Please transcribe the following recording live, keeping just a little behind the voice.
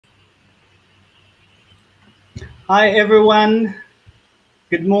Hi, everyone.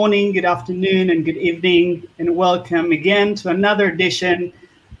 Good morning, good afternoon, and good evening, and welcome again to another edition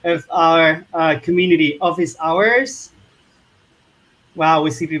of our community office hours. Wow,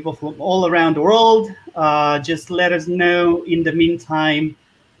 we see people from all around the world. Just let us know in the meantime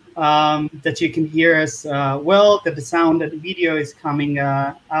that you can hear us well, that the sound and the video is coming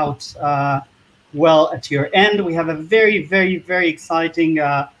out well at your end. We have a very, very, very exciting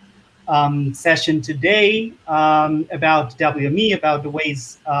session today about WME, about the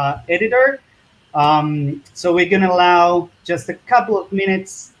Waze Editor. So we're going to allow just a couple of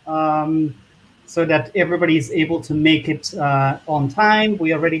minutes so that everybody is able to make it on time.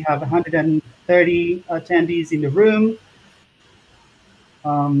 We already have 130 attendees in the room.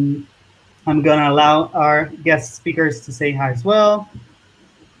 I'm going to allow our guest speakers to say hi as well.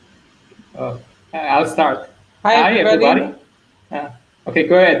 I'll start. Hi, everybody. Okay,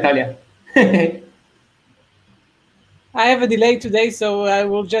 go ahead, Talia. I have a delay today, so I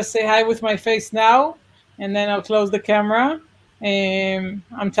will just say hi with my face now, and then I'll close the camera.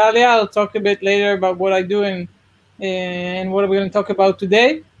 I'm Talia. I'll talk a bit later about what I do and what we're going to talk about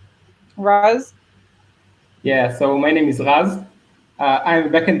today. Raz? Yeah, so my name is Raz. I'm a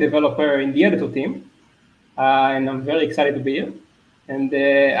backend developer in the editor team, and I'm very excited to be here. And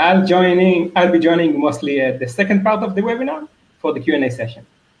I'll be joining mostly the second part of the webinar for the Q&A session.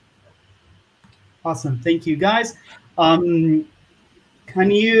 Awesome, thank you, guys. Can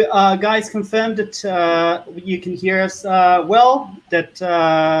you guys confirm that you can hear us well,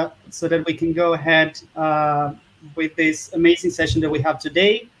 that so that we can go ahead with this amazing session that we have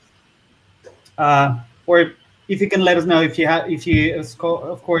today? Or if you can let us know if you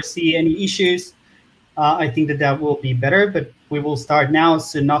of course see any issues. I think that will be better, but we will start now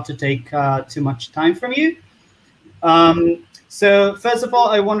so not to take too much time from you. So first of all,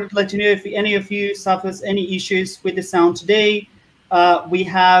 I wanted to let you know if any of you suffers any issues with the sound today, we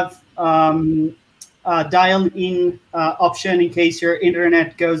have a dial-in option in case your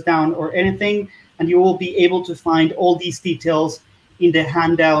internet goes down or anything, and you will be able to find all these details in the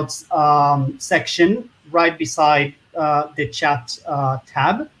handouts section right beside the chat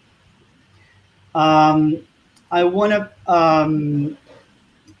tab. I want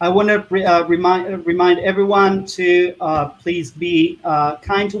to remind everyone to please be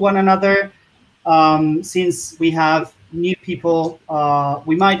kind to one another, since we have new people.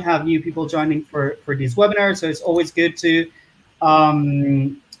 We might have new people joining for this webinar, so it's always good to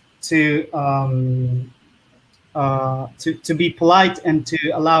be polite and to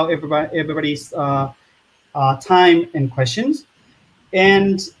allow everybody's time and questions.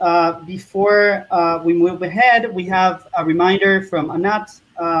 And before we move ahead, we have a reminder from Anat,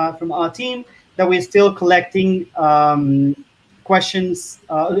 from our team, that we're still collecting questions.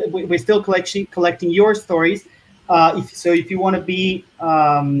 We're still collecting your stories. If you want to be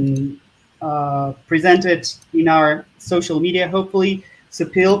presented in our social media, hopefully, so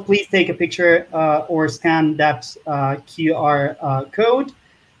please take a picture or scan that QR code.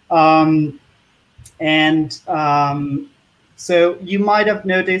 So you might have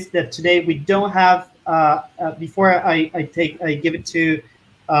noticed that today we don't have, before I give it to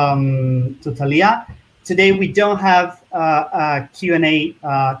Talia, today we don't have a Q&A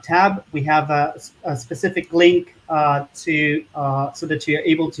tab. We have a specific link so that you're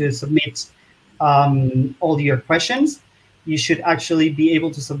able to submit all your questions. You should actually be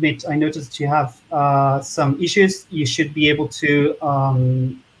able to submit. I noticed you have some issues. You should be able to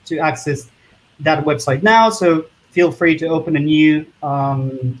access that website now. So feel free to open a new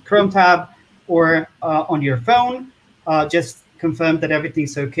Chrome tab or on your phone. Just confirm that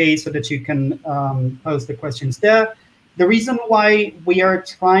everything's okay so that you can post the questions there. The reason why we are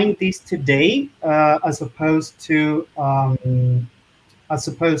trying this today, as opposed to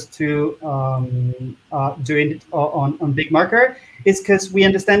doing it on Big Marker, is because we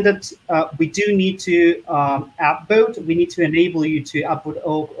understand that we do need to upvote. We need to enable you to upvote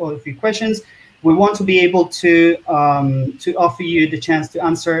all of your questions. We want to be able to offer you the chance to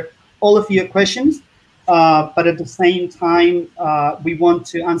answer all of your questions, but at the same time, we want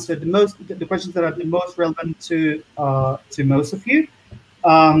to answer the questions that are the most relevant to most of you.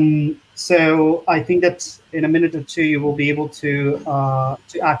 So I think that in a minute or two, you will be able to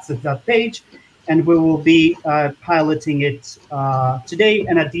access that page, and we will be piloting it today.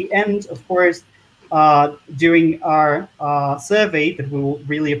 And at the end, of course, during our survey, that we will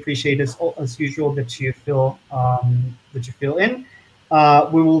really appreciate as usual that you fill in.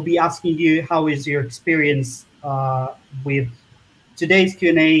 We will be asking you how is your experience with today's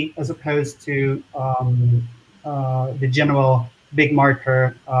Q&A as opposed to the general Big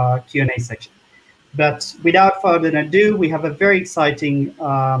Marker Q&A section. But without further ado, we have a very exciting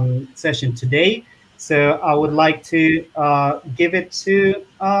session today. So I would like to give it to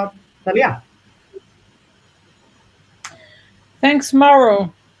Talia. Thanks,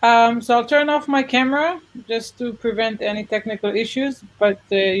 Mauro. So I'll turn off my camera just to prevent any technical issues, but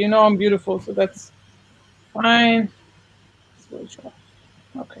you know I'm beautiful, so that's fine. Switch off.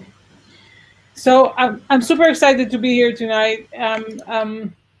 Okay. So I'm super excited to be here tonight.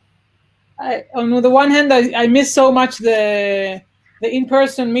 On the one hand, I miss so much the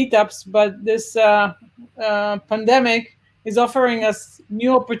in-person meetups, but this pandemic is offering us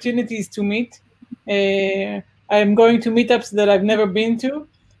new opportunities to meet. I'm going to meetups that I've never been to,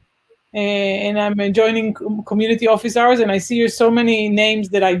 and I'm joining community office hours, and I see here so many names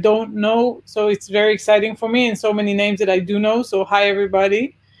that I don't know, so it's very exciting for me, and so many names that I do know. So hi,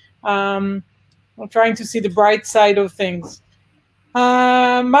 everybody. I'm trying to see the bright side of things.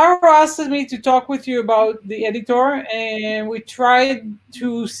 Mauro asked me to talk with you about the editor, and we tried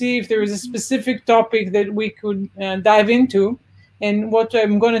to see if there is a specific topic that we could dive into. And what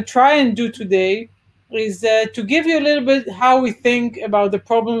I'm going to try and do today is to give you a little bit how we think about the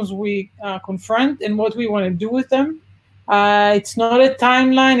problems we confront and what we want to do with them. It's not a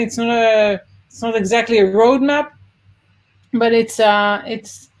timeline. It's not exactly a roadmap, but it's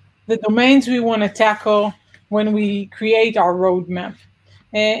the domains we want to tackle when we create our roadmap.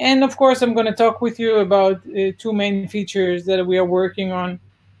 And of course, I'm going to talk with you about two main features that we are working on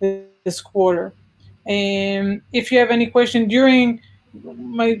this quarter. And if you have any question during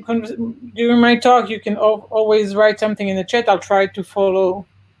my talk, you can always write something in the chat. I'll try to follow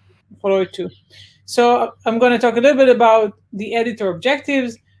it too. So I'm going to talk a little bit about the editor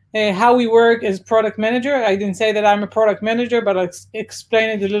objectives, how we work as product manager. I didn't say that I'm a product manager, but I'll explain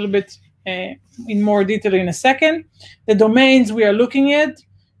it a little bit in more detail in a second. The domains we are looking at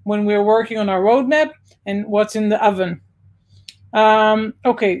when we're working on our roadmap and what's in the oven.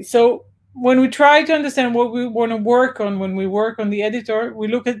 Okay, so when we try to understand what we want to work on when we work on the editor, we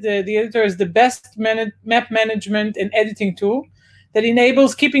look at the editor as the best map management and editing tool that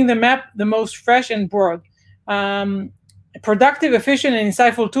enables keeping the map the most fresh and broad. A productive, efficient, and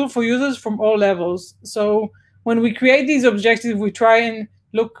insightful tool for users from all levels. So when we create these objectives, we try and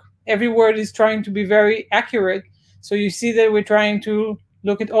look, every word is trying to be very accurate. So you see that we're trying to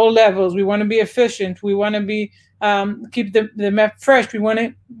look at all levels. We want to be efficient. We want to be keep the map fresh. We want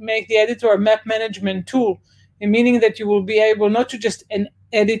to make the editor a map management tool, meaning that you will be able not to just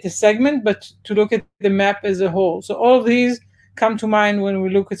edit a segment, but to look at the map as a whole. So all of these come to mind when we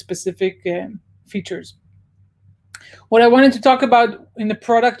look at specific features. What I wanted to talk about in the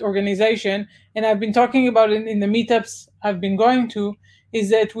product organization, and I've been talking about it in the meetups I've been going to, is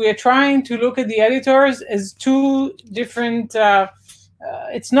that we are trying to look at the editors as two different,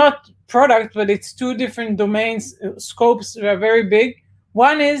 it's not product, but it's two different domains, scopes that are very big.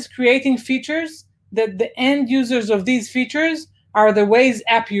 One is creating features that the end users of these features are the Waze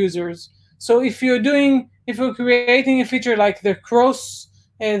app users. So if you're creating a feature like the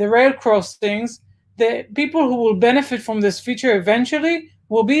rail crossings, the people who will benefit from this feature eventually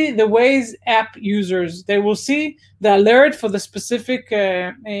will be the Waze app users. They will see the alert for the specific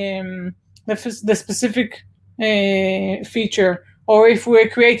feature. Or if we're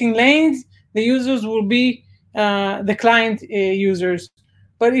creating lanes, the users will be the client users.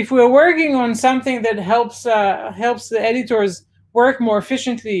 But if we're working on something that helps the editors work more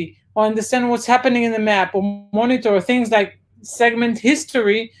efficiently, or understand what's happening in the map, or monitor things like segment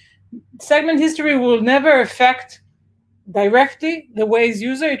history will never affect directly the Waze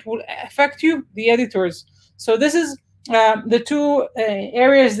user. It will affect you, the editors. So this is the two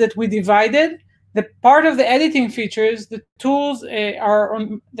areas that we divided. The part of the editing features, the tools are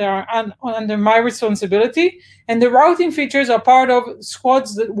under my responsibility, and the routing features are part of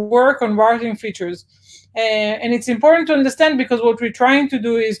squads that work on routing features. And it's important to understand, because what we're trying to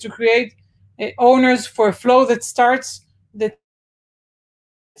do is to create owners for a flow that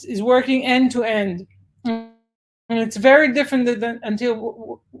is working end to end. And it's very different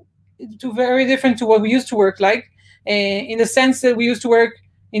very different to what we used to work like, in the sense that we used to work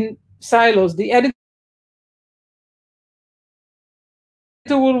in silos. The editor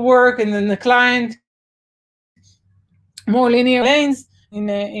will work, and then the client more linear lanes in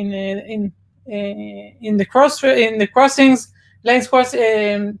the crossings,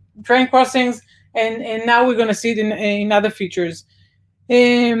 train crossings, and now we're going to see it in other features.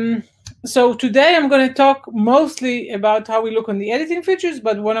 So today I'm going to talk mostly about how we look on the editing features,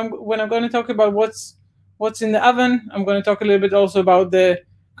 but when I'm going to talk about what's in the oven, I'm going to talk a little bit also about the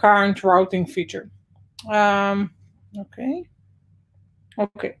current routing feature. Okay.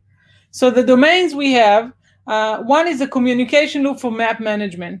 So the domains we have, one is the communication loop for map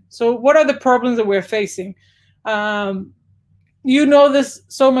management. So what are the problems that we're facing? You know this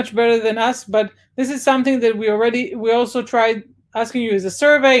so much better than us, but this is something that we also tried asking you as a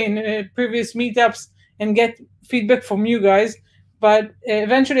survey in previous meetups and get feedback from you guys. But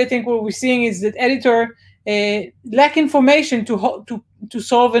eventually, I think what we're seeing is that editor lack information to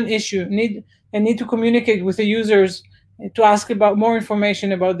solve an issue, need to communicate with the users to ask about more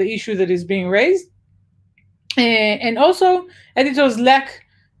information about the issue that is being raised. And also, editors lack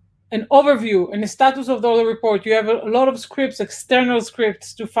an overview and the status of the report. You have a lot of scripts, external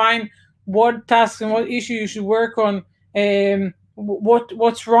scripts, to find what tasks and what issue you should work on,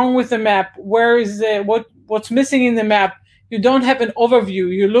 what's wrong with the map, where is what's missing in the map. You don't have an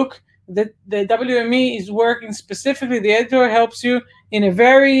overview. You look that the WME is working specifically. The editor helps you in a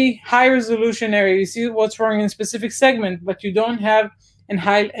very high resolution area. You see what's wrong in a specific segment, but you don't have a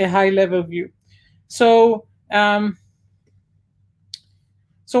high level view. So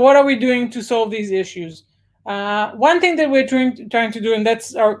so what are we doing to solve these issues? One thing that we're trying to do, and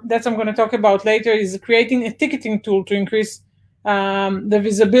that's I'm going to talk about later, is creating a ticketing tool to increase the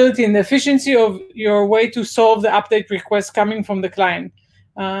visibility and the efficiency of your way to solve the update requests coming from the client.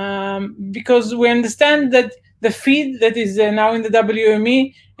 Because we understand that the feed that is now in the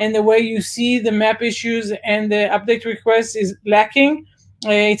WME and the way you see the map issues and the update requests is lacking.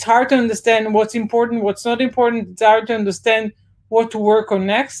 It's hard to understand what's important, what's not important. It's hard to understand what to work on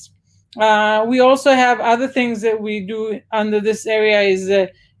next. We also have other things that we do under this area, is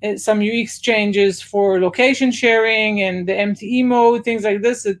some UX changes for location sharing and the MTE mode, things like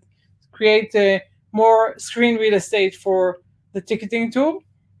this that create more screen real estate for the ticketing tool.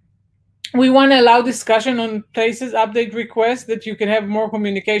 We want to allow discussion on places, update requests, that you can have more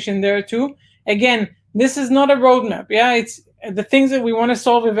communication there too. Again, this is not a roadmap. Yeah, it's the things that we want to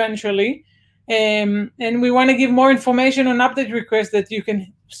solve eventually. And we want to give more information on update requests that you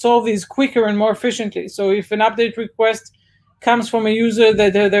can solve these quicker and more efficiently. So if an update request comes from a user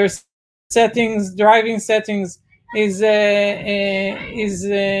that their settings, driving settings is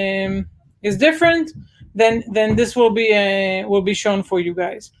different, then this will be shown for you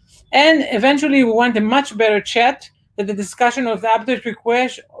guys. And eventually, we want a much better chat, that the discussion of the update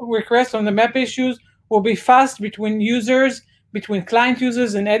request on the map issues will be fast between users, between client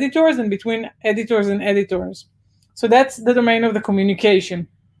users and editors, and between editors and editors. So that's the domain of the communication.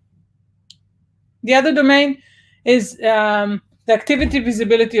 The other domain is the activity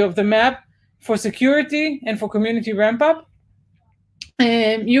visibility of the map for security and for community ramp up.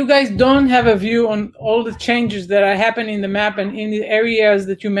 And you guys don't have a view on all the changes that are happening in the map and in the areas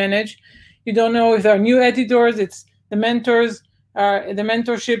that you manage. You don't know if there are new editors. It's the mentors. The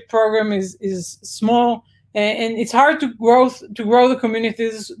mentorship program is small, and it's hard to grow the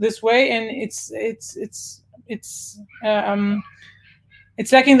communities this way. And it's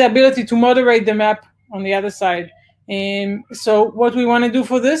lacking the ability to moderate the map on the other side. And so what we want to do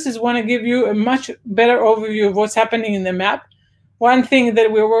for this is want to give you a much better overview of what's happening in the map. One thing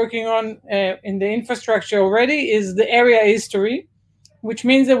that we're working on in the infrastructure already is the area history, which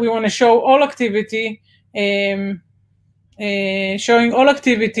means that we want to show all activity, showing all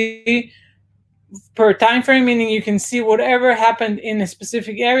activity per time frame, meaning you can see whatever happened in a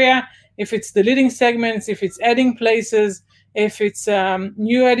specific area, if it's deleting segments, if it's adding places, if it's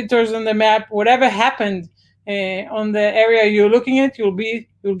new editors on the map, whatever happened on the area you're looking at, you'll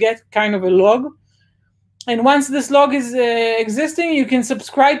get kind of a log. And once this log is existing, you can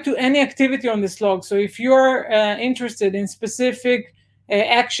subscribe to any activity on this log. So if you're interested in specific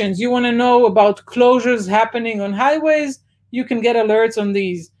actions, you want to know about closures happening on highways, you can get alerts on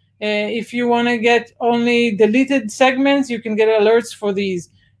these. If you want to get only deleted segments, you can get alerts for these.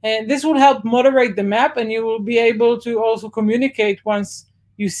 And this will help moderate the map, and you will be able to also communicate once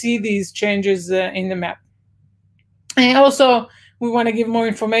you see these changes in the map. And also, we want to give more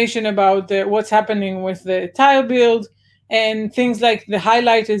information about what's happening with the tile build, and things like the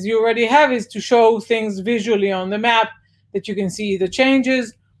highlighters you already have is to show things visually on the map that you can see the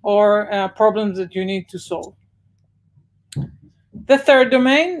changes or problems that you need to solve. The third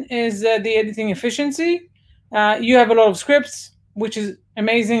domain is the editing efficiency. You have a lot of scripts, which is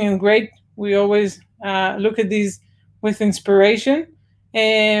amazing and great. We always look at these with inspiration.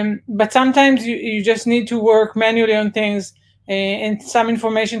 But sometimes you just need to work manually on things, and some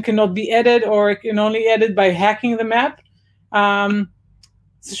information cannot be added, or it can only edit by hacking the map.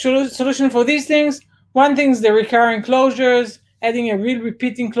 Solution for these things, one thing is the recurring closures, adding a real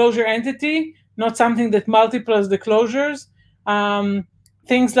repeating closure entity, not something that multiplies the closures.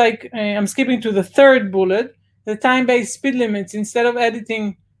 Things like, I'm skipping to the third bullet, the time-based speed limits. Instead of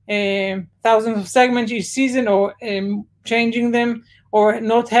editing thousands of segments each season, or changing them, or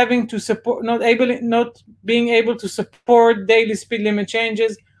not having to support, not being able to support daily speed limit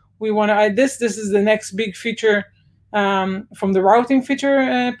changes. We want to add this. This is the next big feature from the routing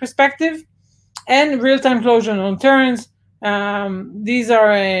feature perspective. And real-time closure on turns. These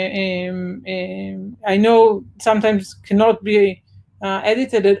are, I know sometimes cannot be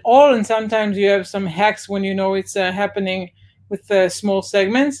edited at all, and sometimes you have some hacks when you know it's happening with small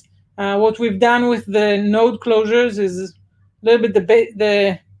segments. What we've done with the node closures is a little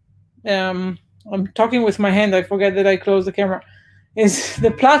bit I'm talking with my hand, I forget that I closed the camera, is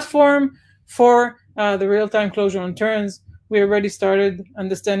the platform for the real-time closure on turns. We already started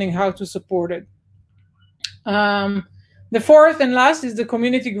understanding how to support it. The fourth and last is the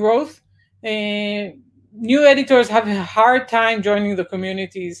community growth. New editors have a hard time joining the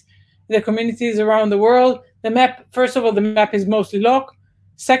communities around the world. The map, first of all, the map is mostly locked.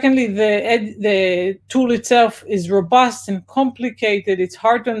 Secondly, the tool itself is robust and complicated. It's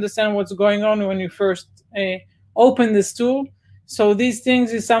hard to understand what's going on when you first open this tool. So these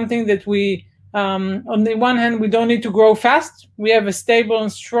things is something that we, on the one hand, we don't need to grow fast. We have a stable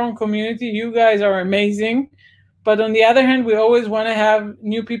and strong community. You guys are amazing. But on the other hand, we always want to have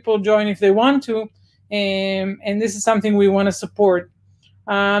new people join if they want to. And this is something we want to support.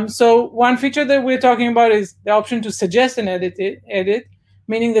 So one feature that we're talking about is the option to suggest an edit,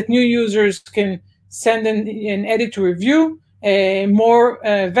 meaning that new users can send an edit to review. A more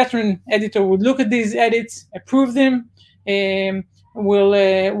veteran editor would look at these edits, approve them,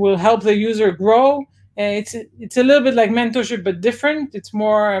 will help the user grow. It's a little bit like mentorship, but different. It's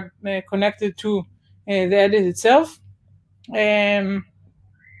more connected to the edit itself. And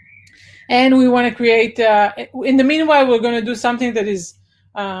we want to create, in the meanwhile, we're going to do something that is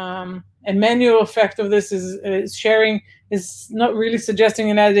a manual effect of this is sharing, is not really suggesting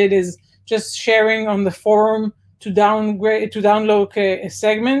an edit, is just sharing on the forum to download a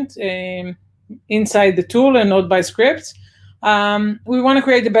segment inside the tool and not by scripts. We want to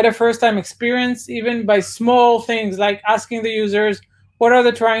create a better first-time experience, even by small things like asking the users what are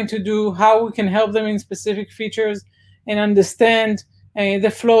they trying to do, how we can help them in specific features, and understand the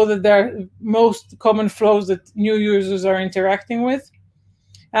flow that they're most common flows that new users are interacting with.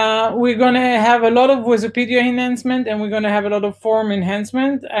 We're going to have a lot of Wikipedia enhancement, and we're going to have a lot of form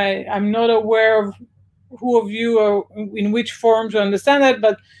enhancement. I'm not aware of who of you are in which forms to understand that,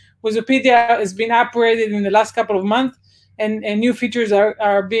 but Wikipedia has been upgraded in the last couple of months, and new features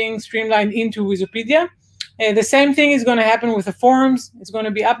are being streamlined into Wikipedia. The same thing is going to happen with the forums. It's going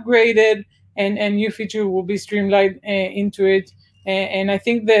to be upgraded, and new feature will be streamlined into it. And I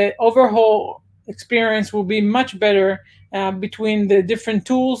think the overall experience will be much better between the different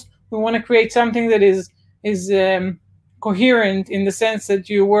tools. We want to create something that is coherent in the sense that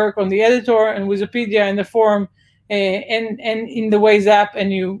you work on the editor and Wikipedia and the forum and in the Waze app,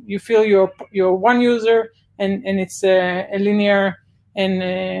 and you feel you're one user, and it's a linear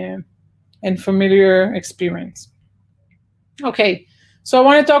and familiar experience. Okay, so I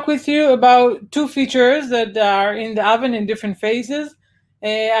want to talk with you about two features that are in the oven in different phases.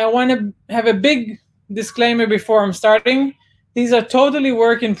 I want to have a big disclaimer before I'm starting. These are totally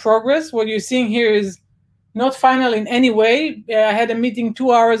work in progress. What you're seeing here is not final in any way. I had a meeting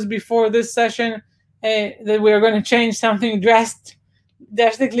 2 hours before this session that we are going to change something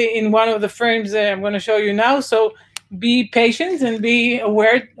drastically in one of the frames I'm going to show you now. So be patient and be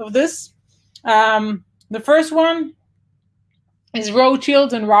aware of this. The first one is row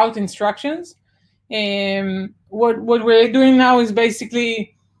shields and route instructions. What we're doing now is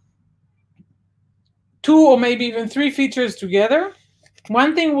basically 2 or maybe even 3 features together.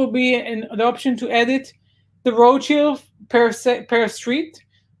 One thing will be the option to edit the row shield per street.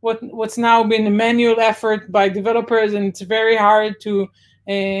 What's now been a manual effort by developers, and it's very hard to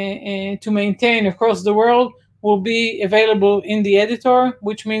maintain across the world, will be available in the editor,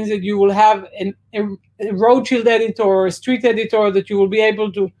 which means that you will have a road shield editor or a street editor that you will be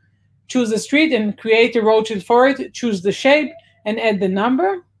able to choose a street and create a road shield for it, choose the shape, and add the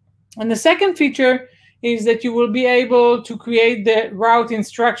number. And the second feature is that you will be able to create the route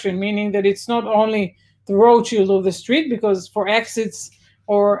instruction, meaning that it's not only the road shield of the street, because for exits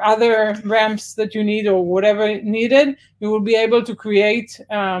or other ramps that you need or whatever needed, you will be able to create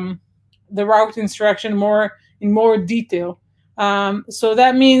the route instruction in more detail. So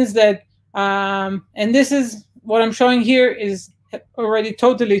that means that, and this is what I'm showing here is already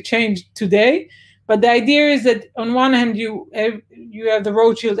totally changed today. But the idea is that on one hand, you have the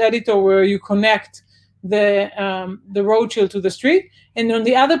road shield editor where you connect the road chill to the street. And on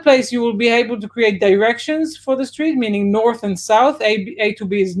the other place, you will be able to create directions for the street, meaning north and south. A to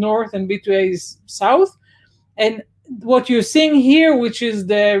B is north and B to A is south. And what you're seeing here, which is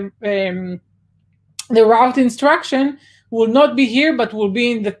the route instruction, will not be here, but will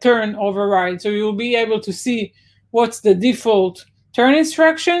be in the turn override. So you'll be able to see what's the default turn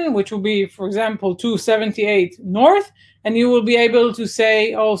instruction, which will be, for example, 278 north, and you will be able to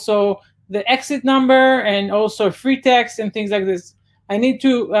say also the exit number and also free text and things like this. I need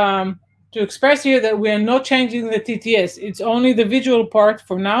to express here that we are not changing the TTS. It's only the visual part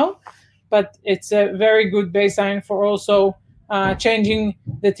for now, but it's a very good baseline for also changing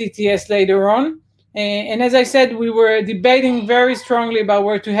the TTS later on. And as I said, we were debating very strongly about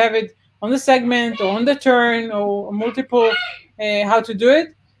where to have it on the segment or on the turn or multiple, how to do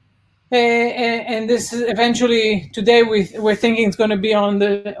it. And this is eventually today we're thinking it's going to be on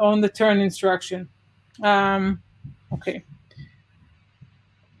the turn instruction. Okay.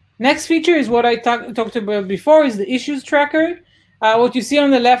 Next feature is what I talked about before, is the issues tracker. What you see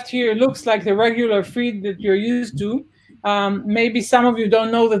on the left here looks like the regular feed that you're used to. Maybe some of you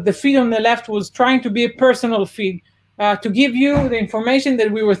don't know that the feed on the left was trying to be a personal feed, to give you the information that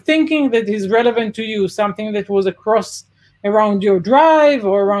we were thinking that is relevant to you, something that was around your drive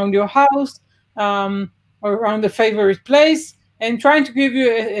or around your house, or around the favorite place, and trying to give you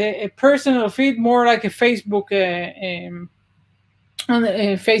a personal feed, more like a Facebook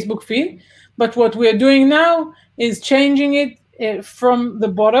Facebook feed. But what we're doing now is changing it from the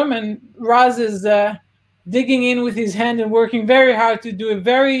bottom, and Raz is digging in with his hand and working very hard to do a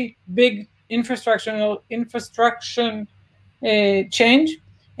very big infrastructure change.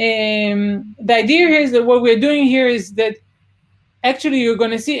 The idea here is that what we're doing here is that actually you're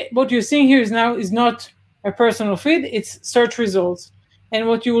going to see what you're seeing here is not a personal feed, it's search results. And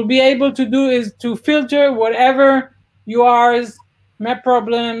what you will be able to do is to filter whatever URs, map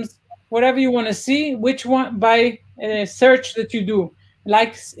problems, whatever you want to see, which one by search that you do.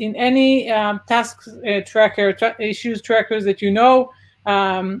 Like in any task tracker, issues trackers that you know.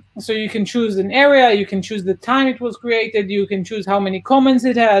 So you can choose an area, you can choose the time it was created, you can choose how many comments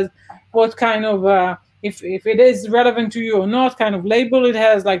it has, what kind of, if it is relevant to you or not, kind of label it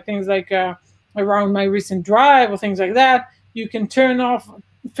has, like things like around my recent drive or things like that. You can turn off,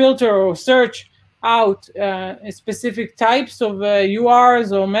 filter or search out specific types of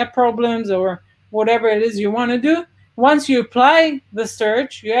URs or map problems or whatever it is you want to do. Once you apply the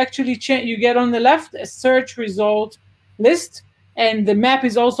search, you actually you get on the left a search result list, and the map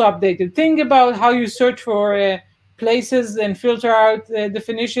is also updated. Think about how you search for places and filter out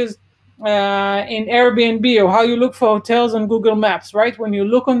definitions in Airbnb, or how you look for hotels on Google Maps, right? When you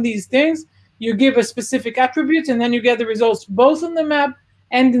look on these things, you give a specific attribute, and then you get the results both on the map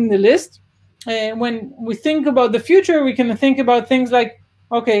and in the list. When we think about the future, we can think about things like,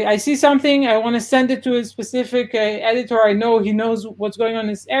 okay, I see something, I want to send it to a specific editor. I know he knows what's going on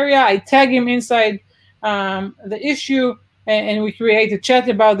in this area. I tag him inside the issue, and we create a chat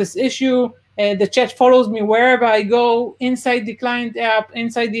about this issue. The chat follows me wherever I go, inside the client app,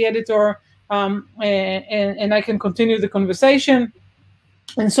 inside the editor, and I can continue the conversation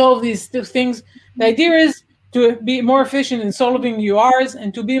and solve these things. The idea is to be more efficient in solving URs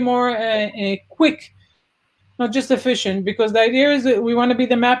and to be more quick, not just efficient, because the idea is that we want to be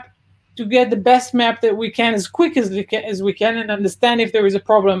the map to get the best map that we can as quick as we can and understand if there is a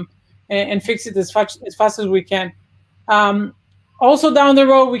problem and fix it as fast as we can. Also down the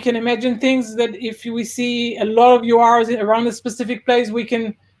road, we can imagine things that if we see a lot of URs around a specific place, we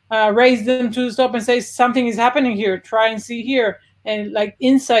can raise them to the top and say something is happening here, try and see here, and like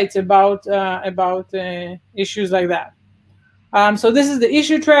insights about issues like that. So this is the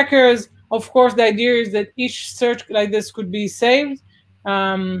issue trackers. Of course, the idea is that each search like this could be saved.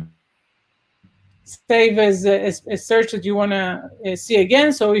 Save as a search that you want to see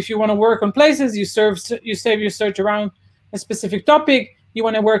again. So if you want to work on places, you save your search around a specific topic. You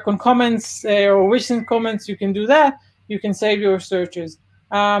want to work on comments or recent comments, you can do that. You can save your searches.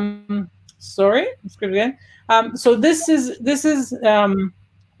 Sorry, let's go again. So this is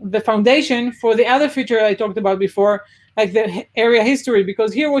the foundation for the other feature I talked about before, like the area history,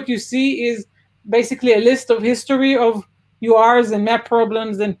 because here what you see is basically a list of history of URs and map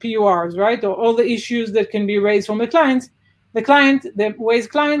problems and PURs, right? Or all the issues that can be raised from the client. The Waze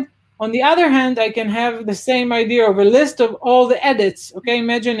client. On the other hand, I can have the same idea of a list of all the edits. Okay,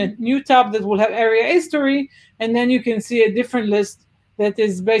 imagine a new tab that will have area history, and then you can see a different list that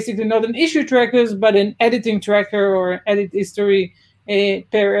is basically not an issue trackers, but an editing tracker or edit history per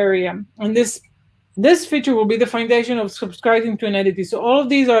area. And this feature will be the foundation of subscribing to an entity. So all of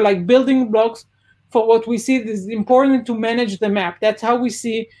these are like building blocks for what we see is important to manage the map. That's how we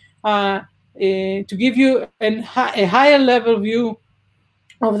see to give you a higher level view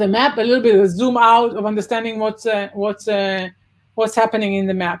of the map, a little bit of a zoom out of understanding what's happening in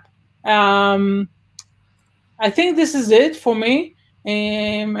the map. I think this is it for me,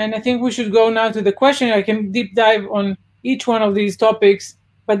 and I think we should go now to the question. I can deep dive on each one of these topics,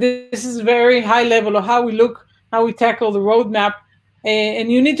 but this is very high level of how we look, how we tackle the roadmap.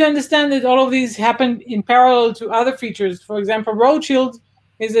 And you need to understand that all of these happen in parallel to other features. For example, Road Shield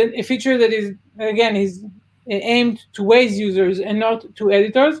is a feature that is, again, is aimed to Waze users and not to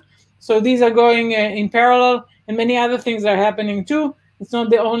editors. So these are going in parallel, and many other things are happening too. It's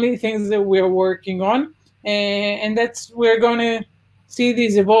not the only things that we're working on. And we're going to see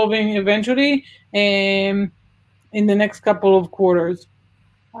these evolving eventually in the next couple of quarters.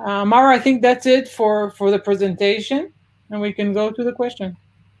 Mara, I think that's it for the presentation, and we can go to the question.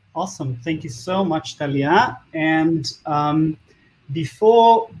 Awesome. Thank you so much, Talia. And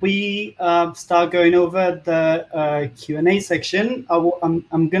before we start going over the Q&A section,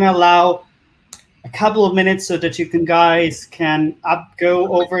 I'm going to allow a couple of minutes so that you guys can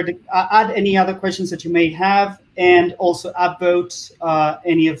go over add any other questions that you may have, and also upvote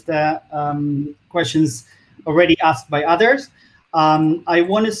any of the questions already asked by others. I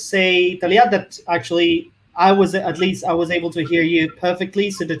want to say, Talia, that actually I was able to hear you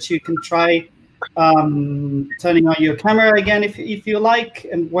perfectly, so that you can try turning on your camera again if you like.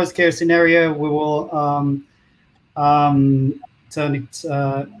 And worst case scenario, we will turn it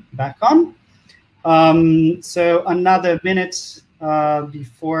back on. So another minute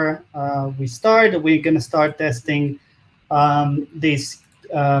before we start, we're going to start testing this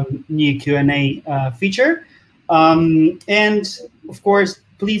new Q&A feature. And of course,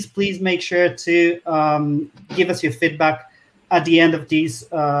 please make sure to give us your feedback at the end of these.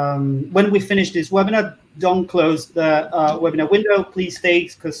 When we finish this webinar, don't close the webinar window. Please stay,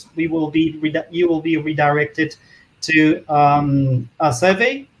 because you will be redirected to a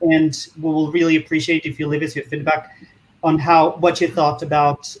survey, and we will really appreciate if you leave us your feedback on what you thought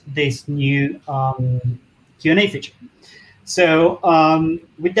about this new Q&A feature. So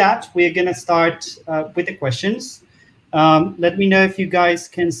with that, we're going to start with the questions. Let me know if you guys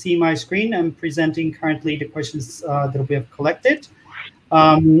can see my screen. I'm presenting currently the questions that we have collected.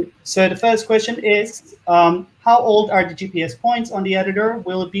 So the first question is, how old are the GPS points on the editor?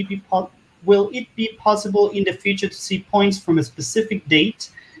 Will it be possible in the future to see points from a specific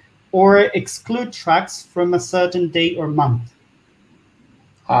date, or exclude tracks from a certain day or month?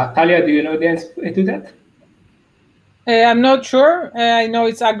 Talia, do you know the answer to that? I'm not sure. I know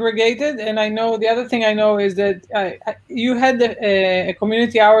it's aggregated, and I know the other thing I know is that you had a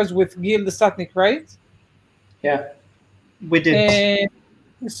community hours with Gil the Statnik, right? Yeah, we did.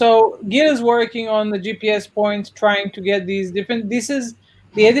 So Gil is working on the GPS points, trying to get these different.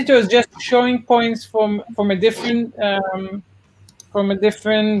 The editor is just showing points from a different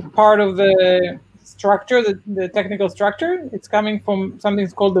part of the structure, the technical structure. It's coming from something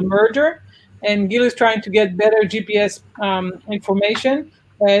called the merger, and Gil is trying to get better GPS information.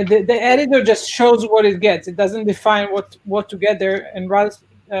 The editor just shows what it gets. It doesn't define what to get there. And Raz,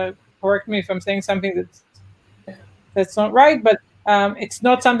 correct me if I'm saying something that's not right, but it's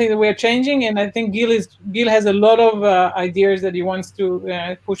not something that we're changing, and I think Gil has a lot of ideas that he wants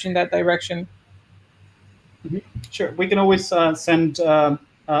to push in that direction. Mm-hmm. Sure, we can always send.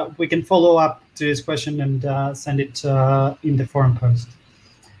 We can follow up to his question and send it in the forum post.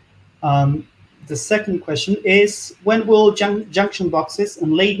 The second question is, when will junction boxes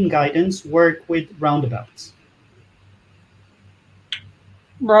and lane guidance work with roundabouts?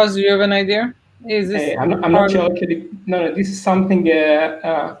 Raz, do you have an idea? Is this I'm not sure. Actually, no, this is something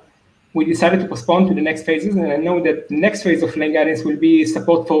we decided to postpone to the next phases, and I know that the next phase of lane guidance will be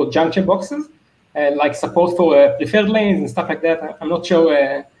support for junction boxes, like support for preferred lanes and stuff like that. I'm not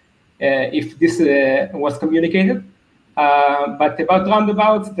sure if this was communicated, but about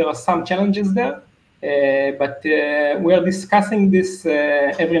roundabouts, there are some challenges there, but we are discussing this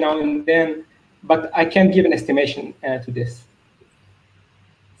every now and then, but I can't give an estimation to this.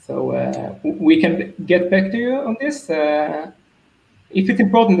 So we can get back to you on this. If it's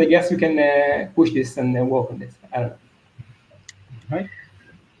important, I guess we can push this and work on this. I don't know.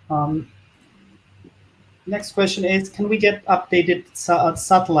 Right. Next question is, can we get updated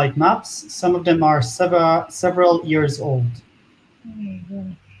satellite maps? Some of them are several years old.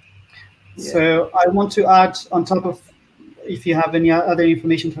 Mm-hmm. Yeah. So I want to add on top of, if you have any other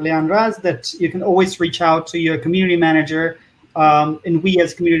information for Leon Raz, that you can always reach out to your community manager. And we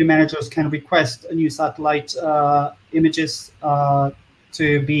as community managers can request a new satellite images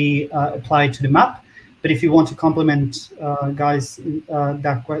to be applied to the map. But if you want to complement, guys,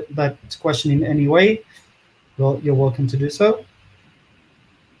 that question in any way, well, you're welcome to do so.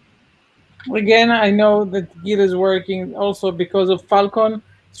 Again, I know that Gil is working also because of Falcon.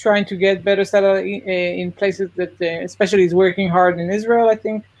 He's trying to get better satellite in places that, especially, he's working hard in Israel, I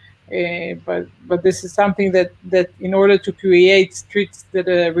think. But this is something that in order to create streets that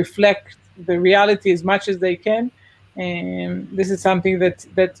reflect the reality as much as they can, this is something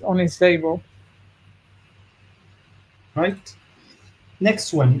that's on his table. Right.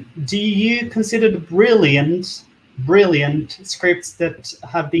 Next one. Do you consider the brilliant scripts that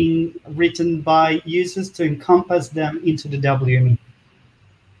have been written by users to encompass them into the WME?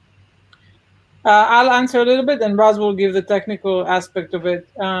 I'll answer a little bit, and Raz will give the technical aspect of it.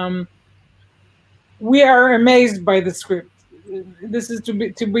 We are amazed by the script. This is to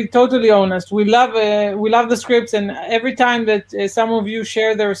be totally honest. We love the scripts, and every time that some of you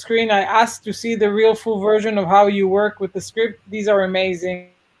share their screen, I ask to see the real full version of how you work with the script. These are amazing.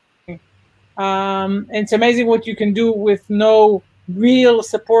 It's amazing what you can do with no real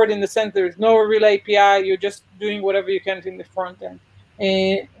support in the center. There's no real API. You're just doing whatever you can in the front end.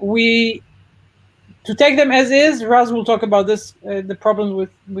 To take them as is, Raz will talk about this, the problems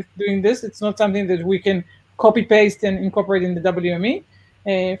with doing this. It's not something that we can copy paste and incorporate in the WME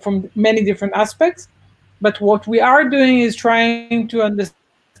from many different aspects. But what we are doing is trying to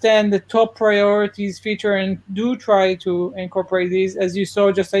understand the top priorities feature and do try to incorporate these. As you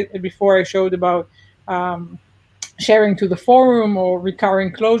saw just before, I showed about sharing to the forum or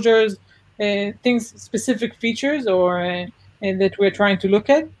recurring closures, things, specific features or that we're trying to look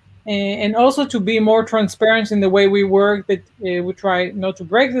at. And also to be more transparent in the way we work, that we try not to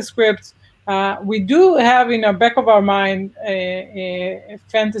break the scripts. We do have in the back of our mind a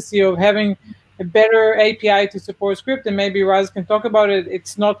fantasy of having a better API to support script, and maybe Raz can talk about it.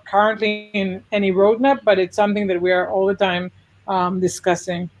 It's not currently in any roadmap, but it's something that we are all the time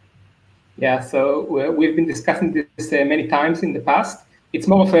discussing. Yeah, so we've been discussing this many times in the past. It's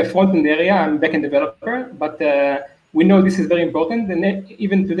more of a front-end area. I'm a back-end developer, but we know this is very important, and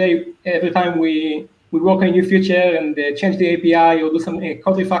even today, every time we work on a new feature and change the API or do some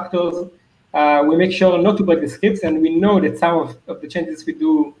code refactors, we make sure not to break the scripts, and we know that some of the changes we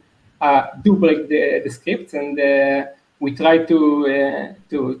do break the scripts, and we try to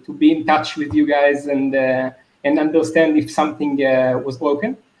be in touch with you guys and understand if something was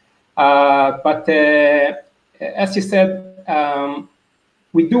broken. But as you said,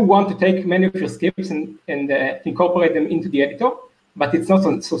 we do want to take many of your scripts and incorporate them into the editor, but it's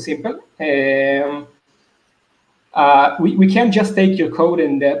not so simple. We can't just take your code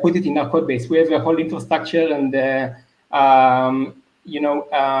and put it in our code base. We have a whole infrastructure and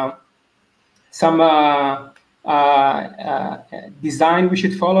some design we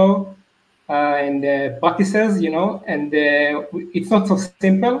should follow and practices, and it's not so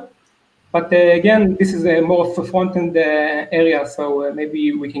simple. But again, this is more of a front-end area, so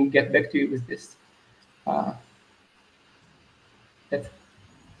maybe we can get back to you with this. That's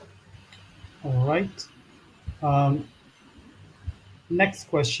all right. Next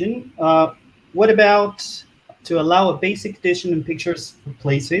question. What about to allow a basic addition in pictures for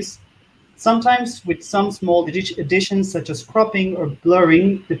places? Sometimes with some small additions, such as cropping or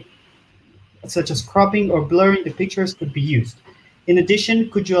blurring, the pictures could be used. In addition,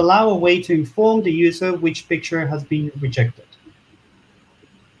 could you allow a way to inform the user which picture has been rejected?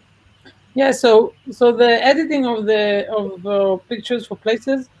 Yeah, so the editing of the pictures for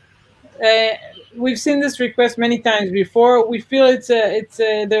places, we've seen this request many times before. We feel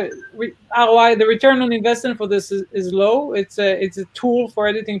the ROI, the return on investment for this is low. It's a tool for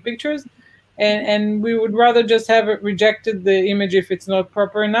editing pictures, and we would rather just have it rejected the image if it's not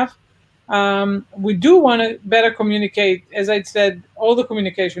proper enough. We do want to better communicate. As I said, all the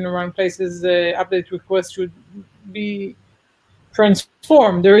communication around places update requests should be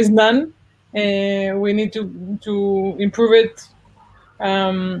transformed. There is none. We need to improve it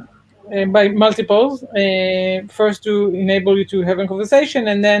by multiples. First, to enable you to have a conversation,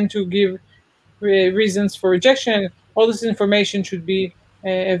 and then to give reasons for rejection. All this information should be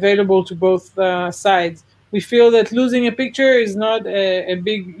available to both sides. We feel that losing a picture is not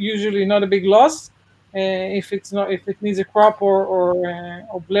usually not a big loss. If it needs a crop or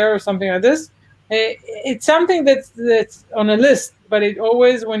blur or something like this, it's something that's on a list. But it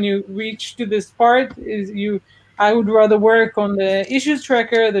always, when you reach to this part, I would rather work on the issues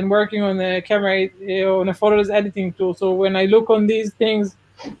tracker than working on the camera on a photos editing tool. So when I look on these things,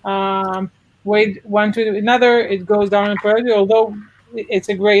 wait one to another, it goes down in priority. Although it's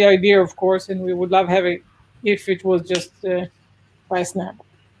a great idea, of course, and we would love having if it was just by a snap.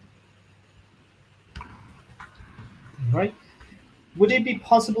 Right. Would it be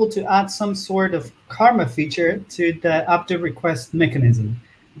possible to add some sort of karma feature to the update request mechanism?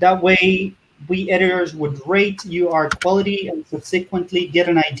 That way, we editors would rate UR quality and subsequently get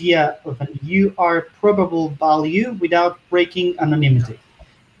an idea of an UR probable value without breaking anonymity.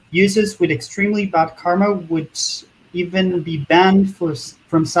 Users with extremely bad karma would even be banned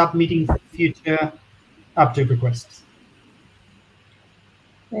from submitting future update requests.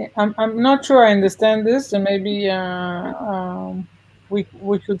 I'm not sure I understand this, and maybe we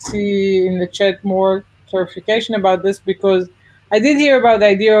could see in the chat more clarification about this, because I did hear about the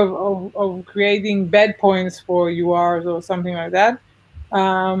idea of creating bad points for URs or something like that.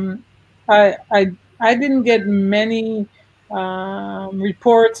 I didn't get many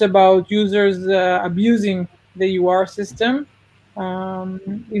reports about users abusing the UR system,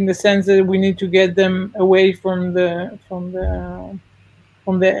 in the sense that we need to get them away from the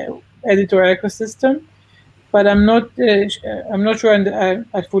editor ecosystem. But I'm not sure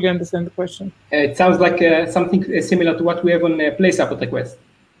I fully understand the question. It sounds like something similar to what we have on play support requests.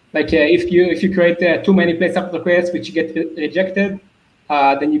 Like if you create too many play support requests which get rejected,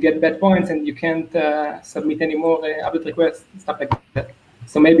 then you get bad points and you can't submit any more update requests, stuff like that.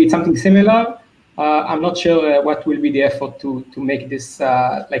 So maybe it's something similar. I'm not sure what will be the effort to make this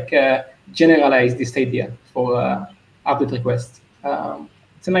generalize this idea for update requests.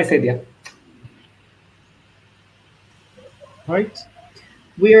 It's a nice idea. Right.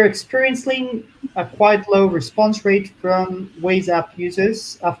 We are experiencing a quite low response rate from Waze app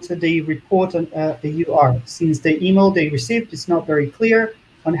users after they report on the UR, since the email they received is not very clear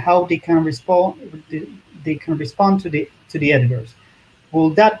on how they can respond. They can respond to the editors. Will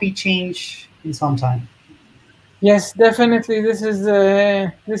that be changed in some time? Yes, definitely. This is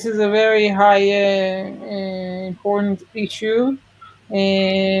a very high important issue.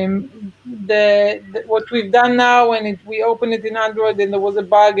 What we've done now, when we open it in Android and there was a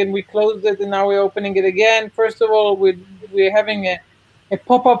bug and we closed it and now we're opening it again. First of all, we're having a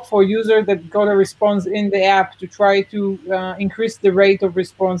pop-up for user that got a response in the app to try to increase the rate of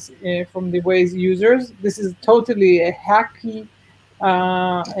response from the Waze users. This is totally a hacky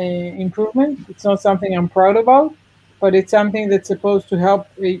improvement. It's not something I'm proud about, but it's something that's supposed to help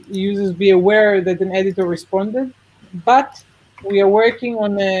users be aware that an editor responded. But we are working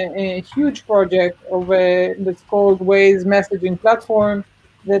on a huge project of that's called Waze Messaging Platform,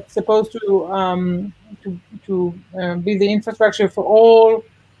 that's supposed to be the infrastructure for all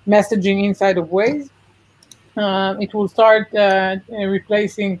messaging inside of Waze. It will start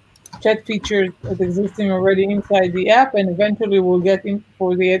replacing chat features that existing already inside the app, and eventually we'll get to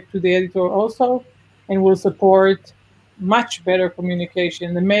the editor also, and will support much better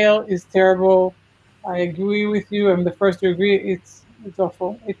communication. The mail is terrible. I agree with you. I'm the first to agree. It's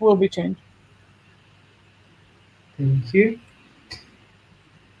awful. It will be changed. Thank you.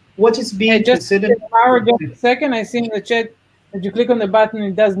 What is being considered? Just a second. I see in the chat that you click on the button,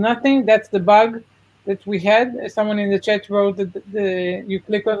 it does nothing. That's the bug that we had. Someone in the chat wrote that you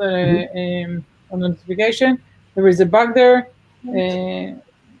click on the notification. There is a bug there.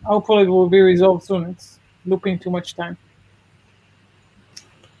 Hopefully, it will be resolved soon. It's looping too much time.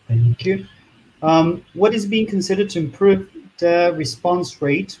 Thank you. What is being considered to improve the response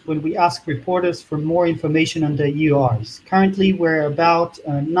rate when we ask reporters for more information on the URs? Currently, we're about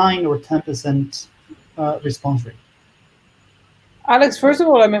 9 or 10% response rate. Alex, first of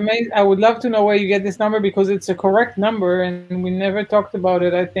all, I'm amazed. I would love to know where you get this number, because it's a correct number and we never talked about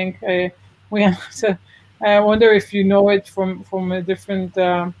it. I think I wonder if you know it from a different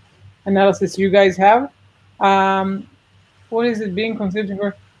analysis you guys have. What is it being considered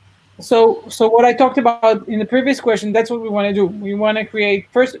for? So what I talked about in the previous question, that's what we want to do. We want to create,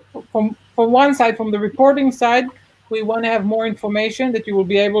 first, from one side, from the reporting side, we want to have more information that you will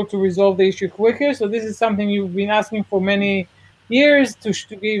be able to resolve the issue quicker. So this is something you've been asking for many years, to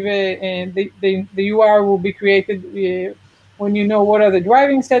give the UR will be created when you know what are the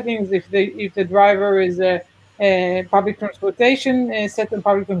driving settings, if the driver is a public transportation, set on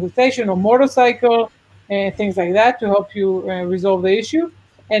public transportation or motorcycle, things like that, to help you resolve the issue.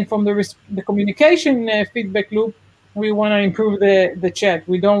 And from the communication feedback loop, we want to improve the chat.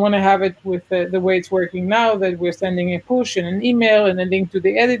 We don't want to have it with the way it's working now, that we're sending a push and an email and a link to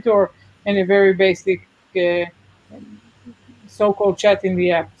the editor and a very basic so-called chat in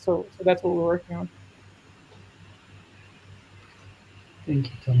the app. So that's what we're working on.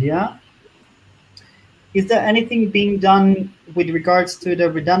 Thank you, Talia. Is there anything being done with regards to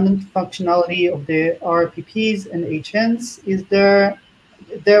the redundant functionality of the RPPs and HNs?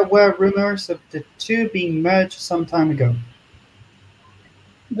 There were rumors of the two being merged some time ago.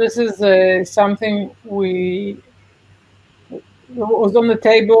 this is something was on the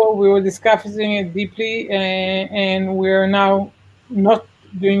table. We were discussing it deeply, and we're now not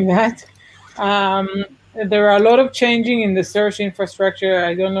doing that. There are a lot of changing in the search infrastructure.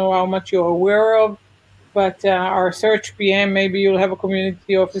 I don't know how much you're aware of, but our search PM, maybe you'll have a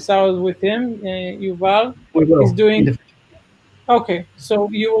community office hours with him, Yuval. We will. He's doing. Okay, so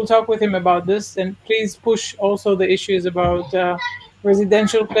you will talk with him about this, and please push also the issues about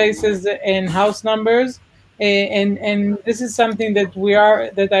residential places and house numbers. And this is something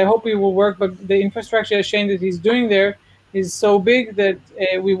that I hope we will work, but the infrastructure change that he's doing there is so big that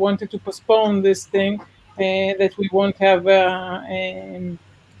we wanted to postpone this thing, that we won't have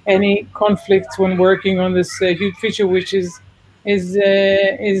any conflicts when working on this huge feature, which is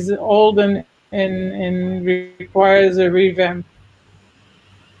old and requires a revamp.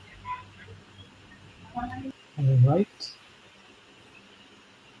 All right.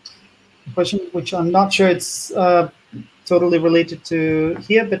 A question which I'm not sure it's totally related to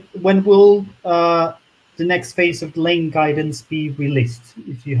here, but when will the next phase of lane guidance be released?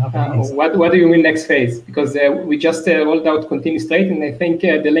 If you have what do you mean next phase? Because we just rolled out continuous straight, and I think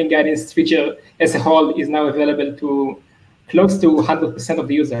the lane guidance feature as a whole is now available to close to 100% of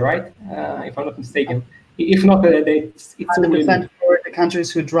the user, right? If I'm not mistaken. If not, it's 100% for the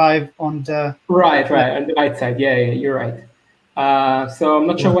countries who drive on the right on the right side. Yeah, you're right. So I'm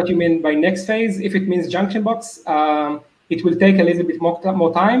not sure what you mean by next phase. If it means junction box, it will take a little bit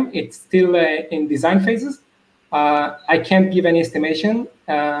more time. It's still in design phases. I can't give any estimation.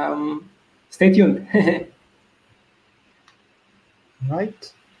 Stay tuned.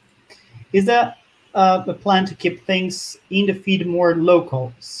 Right. Is there a plan to keep things in the feed more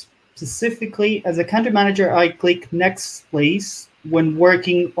local? Specifically, as a country manager, I click next place when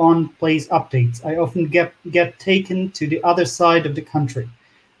working on place updates. I often get taken to the other side of the country.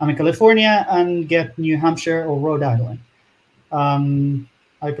 I'm in California and get New Hampshire or Rhode Island.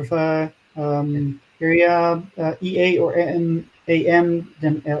 I prefer area EA or AM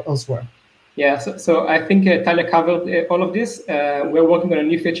than elsewhere. Yeah, so I think Talia covered all of this. We're working on a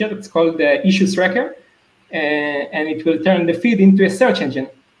new feature. It's called the Issues Tracker, and it will turn the feed into a search engine.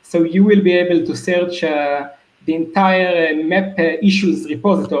 So you will be able to search the entire map issues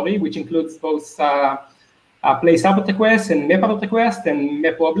repository, which includes both place update requests and map update requests and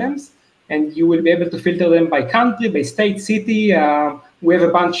map problems. And you will be able to filter them by country, by state, city. We have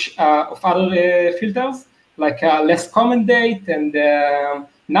a bunch of other filters, like less comment date and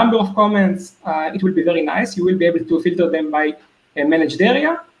number of comments. It will be very nice. You will be able to filter them by a managed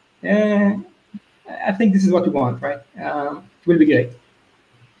area. I think this is what we want, right? It will be great.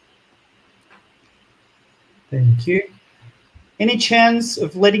 Thank you. Any chance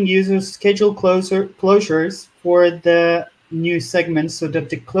of letting users schedule closures for the new segments so that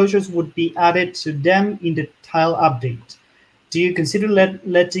the closures would be added to them in the tile update? Do you consider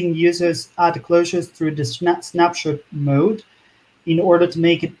letting users add closures through the snapshot mode in order to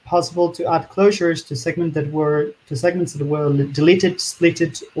make it possible to add closures to segments that were deleted,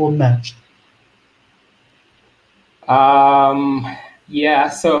 splitted, or merged? Yeah,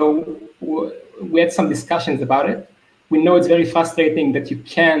 so we had some discussions about it. We know it's very frustrating that you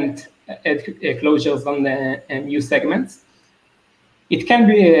can't add closures on the new segments. It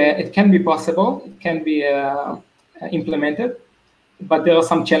can be possible. It can be implemented, but there are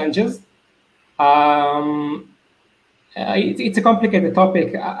some challenges. It's a complicated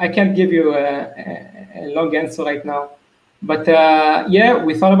topic. I can't give you a long answer right now. But yeah,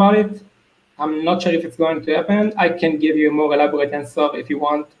 we thought about it. I'm not sure if it's going to happen. I can give you a more elaborate answer if you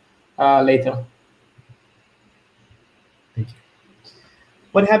want later. Thank you.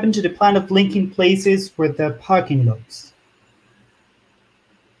 What happened to the plan of linking places with the parking lots?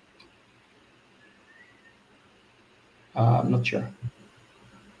 I'm not sure.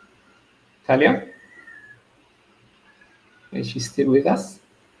 Talia? Is she still with us?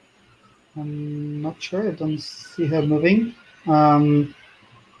 I'm not sure. I don't see her moving.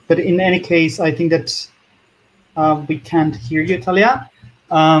 But in any case, I think that we can't hear you, Talia.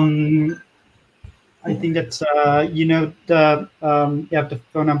 I think that you know you have the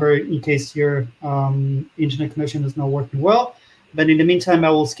phone number in case your internet connection is not working well. But in the meantime, I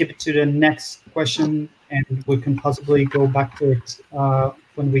will skip it to the next question, and we can possibly go back to it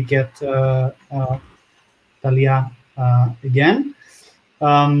when we get Talia again.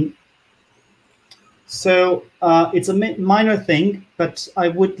 So it's a minor thing, but I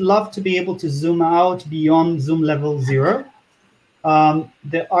would love to be able to zoom out beyond zoom level 0.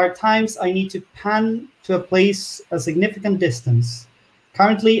 There are times I need to pan to a place a significant distance.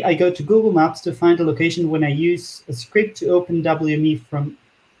 Currently, I go to Google Maps to find a location when I use a script to open WME from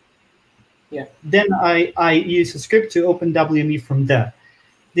Yeah. Then I use a script to open WME from there.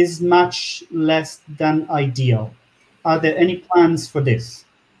 This is much less than ideal. Are there any plans for this?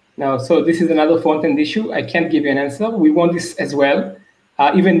 Now, so this is another front-end issue. I can't give you an answer. We want this as well.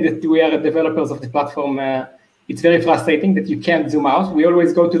 Even that we are developers of the platform, it's very frustrating that you can't zoom out. We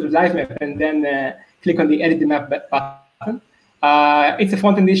always go to the live map and then click on the edit the map button. It's a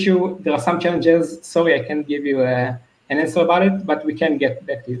front-end issue. There are some challenges. Sorry, I can't give you an answer about it, but we can get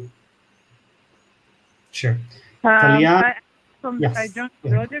back to you. Sure. I Yes. joined the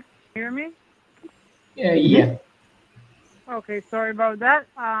project. Hear me? Yeah. Okay, sorry about that.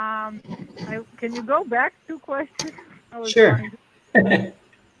 Can you go back 2 questions? Sure.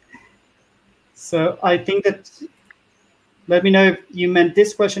 So I think that, let me know if you meant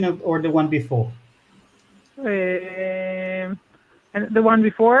this question or the one before. And the one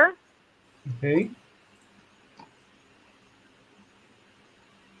before? Okay.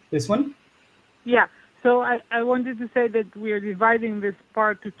 This one? Yeah. So I wanted to say that we are dividing this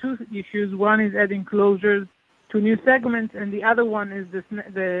part to 2 issues. One is adding closures to new segments, and the other one is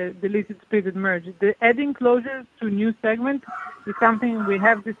the deleted, splitted, merge. The adding closures to new segments is something we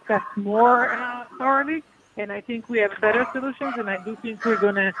have discussed more thoroughly, and I think we have better solutions, and I do think we're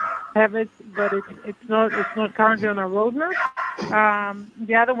going to have it, but it's not currently on our roadmap.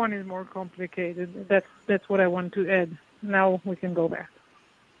 The other one is more complicated. That's what I want to add. Now we can go back.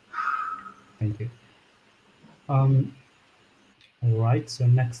 Thank you. All right, so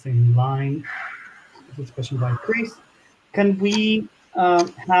next in line, this question by Chris. Can we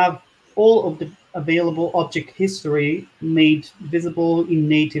have all of the available object history made visible in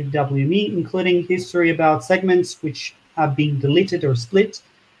native WME, including history about segments which have been deleted or split,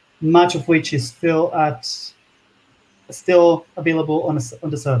 much of which is still available on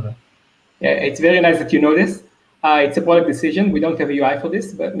the server? Yeah, it's very nice that you know this. It's a product decision. We don't have a UI for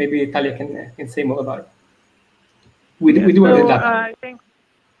this, but maybe Talia can say more about it. We do have that. I think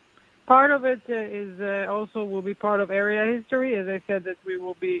part of it is also will be part of area history. As I said, that we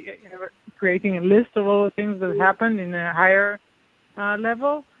will be creating a list of all the things that happened in a higher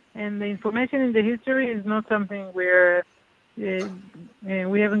level. And the information in the history is not something where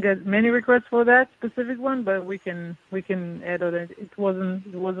we haven't got many requests for that specific one, but we can add on it. It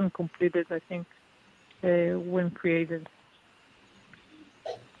wasn't completed, I think, when created.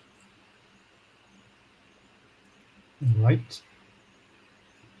 All right.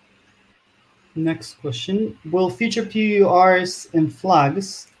 Next question. Will future PURs and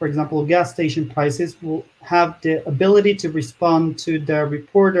flags, for example, gas station prices, will have the ability to respond to the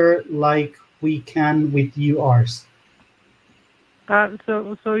reporter like we can with URs?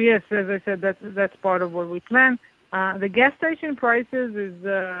 So yes, as I said, that's part of what we plan. The gas station prices is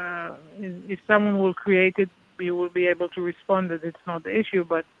if someone will create it, we will be able to respond that it's not the issue.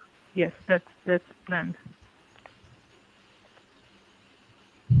 But yes, that's planned.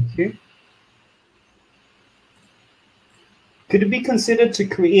 Okay. Could it be considered to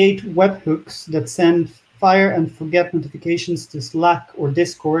create webhooks that send fire and forget notifications to Slack or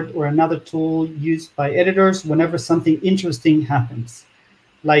Discord or another tool used by editors whenever something interesting happens,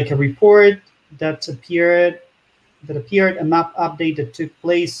 like a report that appeared, a map update that took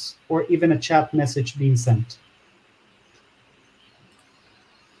place, or even a chat message being sent?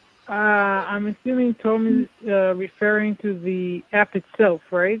 I'm assuming Tom is referring to the app itself,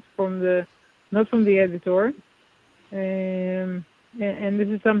 right? Not from the editor. And this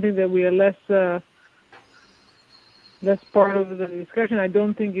is something that we are less part of the discussion. I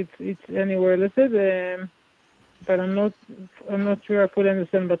don't think it's anywhere listed, but I'm not sure I fully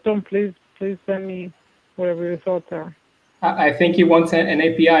understand. But Tom, please send me whatever your thoughts are. I think he wants an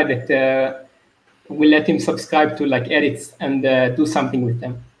API that will let him subscribe to like edits and do something with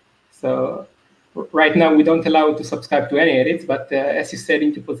them. So right now we don't allow to subscribe to any edits, but as you said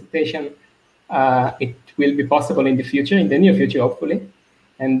in the presentation, it will be possible in the near future, hopefully.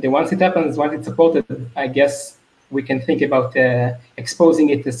 And once it happens, once it's supported, I guess we can think about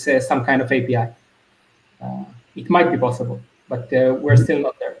exposing it as some kind of API. It might be possible, but we're still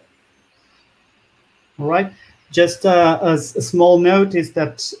not there. All right. Just a small note is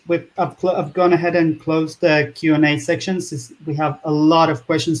that I've gone ahead and closed the Q&A sections. We have a lot of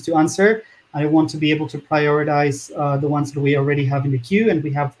questions to answer. I want to be able to prioritize the ones that we already have in the queue, and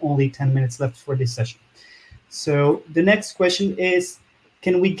we have only 10 minutes left for this session. So the next question is,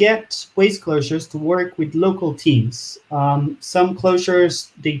 can we get Waze closures to work with local teams? Some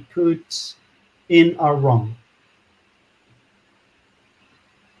closures they put in are wrong.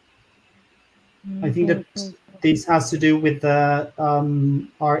 I think that this has to do with our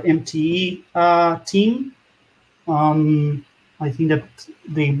MTE team. I think that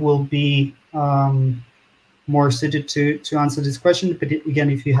they will be more suited to answer this question. But again,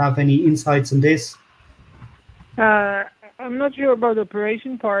 if you have any insights on this. I'm not sure about the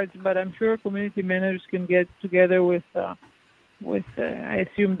operation parts, but I'm sure community managers can get together with I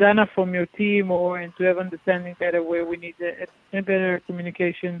assume Dana from your team, and to have understanding better where we need a better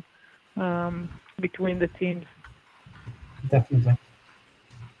communication between the teams. Definitely.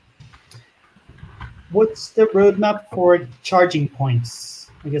 What's the roadmap for charging points?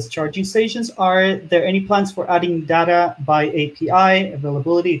 I guess charging stations. Are there any plans for adding data by API,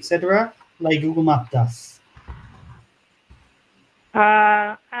 availability, etc., like Google Map does?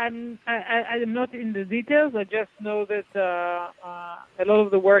 I'm not in the details. I just know that a lot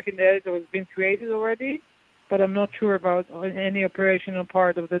of the work in the editor has been created already, but I'm not sure about any operational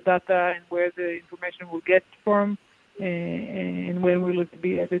part of the data and where the information will get from, and when will it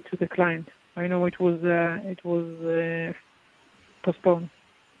be added to the client. I know it was postponed.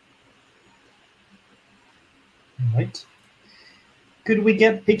 All right. Could we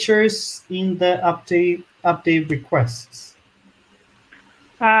get pictures in the update requests?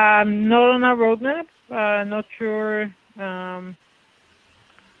 Not on our roadmap. Not sure.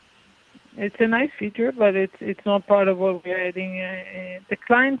 It's a nice feature, but it's not part of what we're adding. The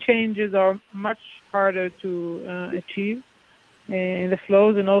client changes are much harder to achieve in the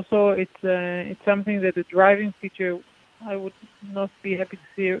flows, and also it's something that the driving feature. I would not be happy to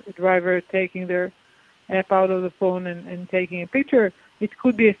see a driver taking their app out of the phone and taking a picture. It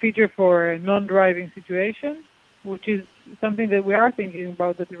could be a feature for a non-driving situation, which is something that we are thinking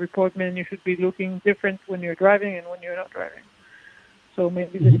about, that the report menu should be looking different when you're driving and when you're not driving. So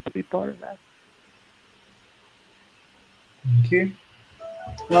maybe this could be part of that. Thank you.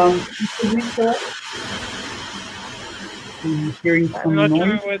 I'm hearing some I'm not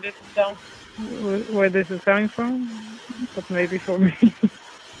noise. sure where this is coming from, but maybe for me.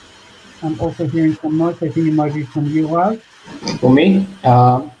 I'm also hearing some noise. I think it might be from you, Raj. For me?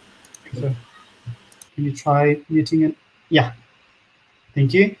 So can you try muting it? Yeah.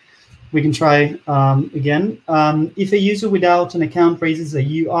 Thank you. We can try again. If a user without an account raises a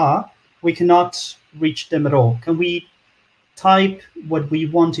UR, we cannot reach them at all. Can we type what we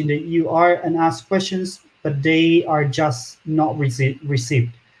want in the UR and ask questions, but they are just not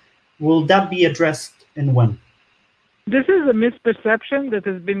received? Will that be addressed and when? This is a misperception that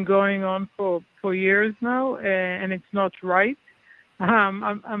has been going on for years now, and it's not right.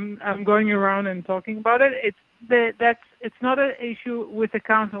 I'm going around and talking about it. It's not an issue with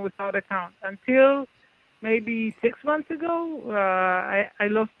account and without account. Until maybe 6 months ago, I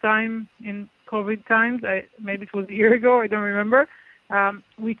lost time in COVID times. Maybe it was a year ago. I don't remember.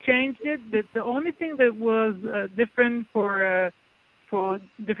 We changed it. The only thing that was different for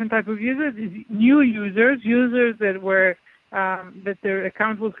different type of users is new users that were that their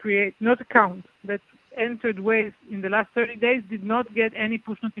account was created, not account, that entered Waze in the last 30 days did not get any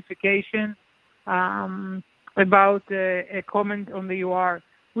push notification about a comment on the UR.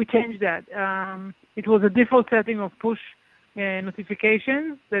 We changed that. It was a default setting of push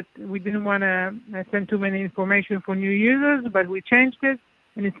notifications that we didn't want to send too many information for new users, but we changed it,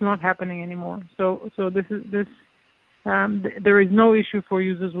 and it's not happening anymore. So this. There is no issue for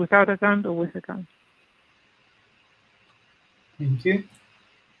users without account or with account. Thank you.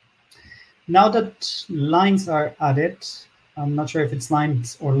 Now that lines are added, I'm not sure if it's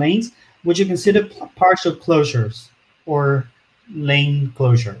lines or lanes, would you consider partial closures or lane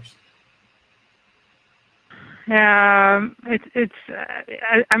closures? I'm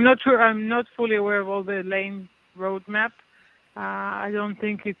not sure. I'm not fully aware of all the lane roadmap. I don't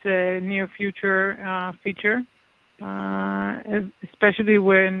think it's a near future feature. Especially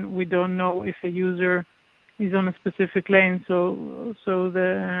when we don't know if a user is on a specific lane. So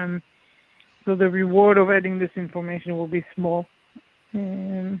the reward of adding this information will be small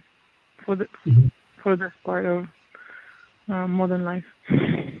for this part of modern life.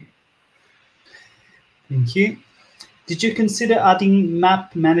 Thank you. Did you consider adding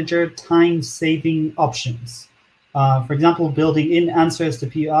Map Manager time-saving options? For example, building in answers to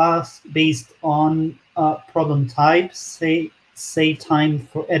POs based on problem type, save time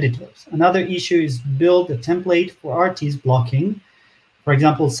for editors. Another issue is build a template for RTs blocking. For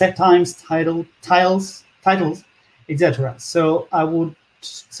example, set times, titles, etc. So I will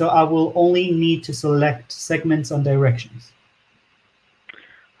only need to select segments on directions.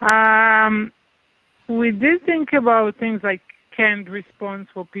 We did think about things like canned response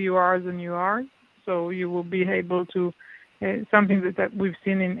for PURs and URs. So you will be able to, something that we've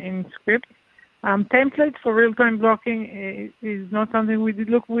seen in script. Templates for real-time blocking is not something we did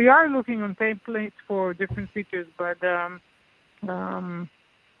look. We are looking on templates for different features, but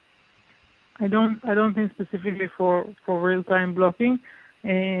I don't think specifically for real-time blocking.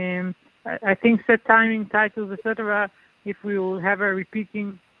 I think set timing, titles, etc. If we will have a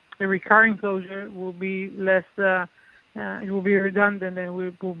recurring closure, will be less. It will be redundant and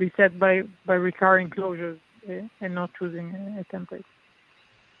will be set by recurring closures and not choosing a template.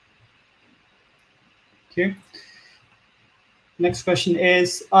 Okay. Next question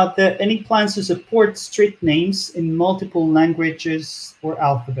is, are there any plans to support street names in multiple languages or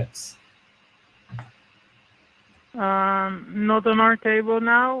alphabets? Not on our table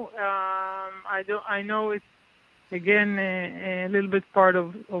now. I know it's again a little bit part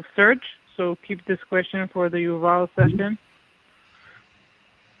of search. So keep this question for the Yuval session.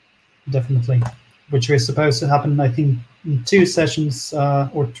 Definitely, which is supposed to happen, I think, in 2 sessions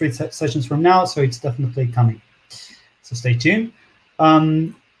or 3 sessions from now. So it's definitely coming. So stay tuned.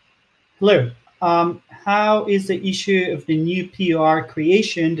 Hello. How is the issue of the new PUR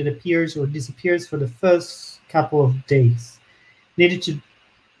creation that appears or disappears for the first couple of days? Needed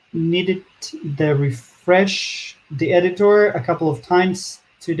the refresh the editor a couple of times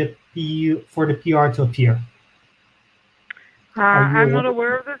to the for the PUR to appear. I'm not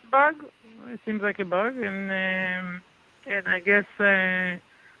aware of this bug. It seems like a bug, and I guess if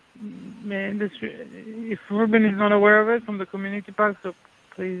Ruben is not aware of it from the community bug, so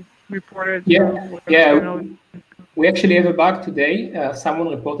please report it. Yeah. We actually have a bug today. Someone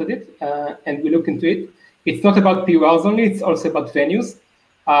reported it, and we look into it. It's not about PURs only; it's also about venues.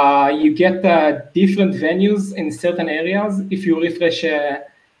 You get different venues in certain areas if you refresh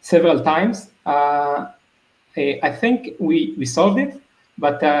several times. I think we solved it,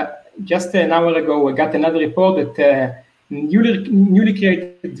 but just an hour ago, we got another report that newly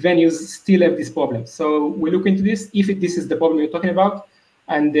created venues still have this problem. So we look into this, if this is the problem you're talking about,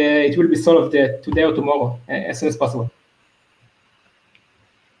 and it will be solved today or tomorrow, as soon as possible.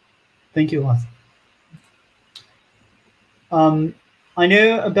 Thank you, Laz. I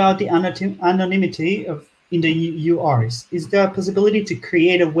know about the anonymity in the URs. Is there a possibility to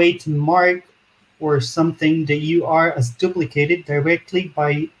create a way to mark or something the UR as duplicated directly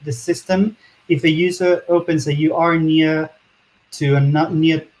by the system if a user opens a UR near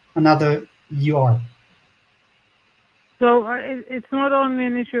another UR? So it's not only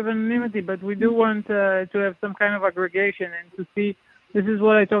an issue of anonymity, but we do want to have some kind of aggregation and to see. This is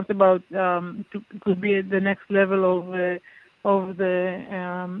what I talked about. Could be at the next level of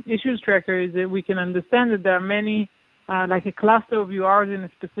the issues tracker, is that we can understand that there are many, like a cluster of URs in a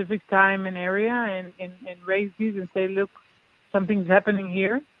specific time and area, and raise these and say, look, something's happening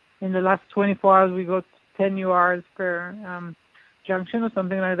here. In the last 24 hours, we got 10 URs per junction or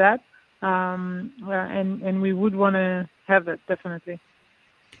something like that. And we would want to have that, definitely.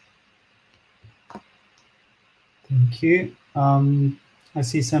 Thank you. I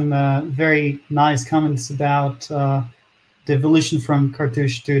see some very nice comments about the evolution from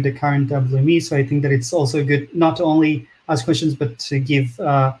Cartouche to the current WME. So I think that it's also good not to only ask questions, but to give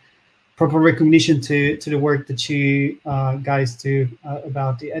proper recognition to the work that you guys do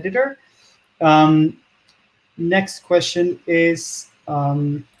about the editor. Next question is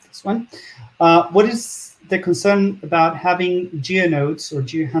this one. What is the concern about having geonodes or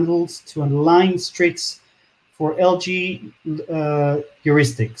geohandles to align streets for LG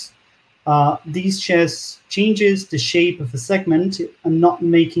heuristics? These changes the shape of a segment and not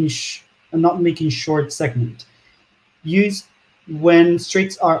making short segment. Used when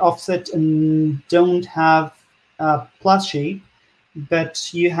streets are offset and don't have a plus shape,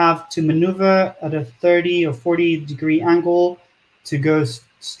 but you have to maneuver at a 30 or 40 degree angle to go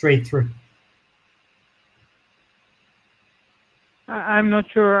straight through. I'm not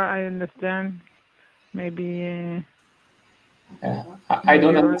sure I understand. Maybe. I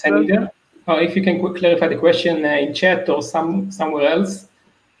don't understand either. If you can clarify the question in chat or somewhere else,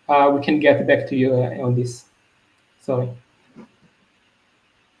 we can get back to you on this. Sorry.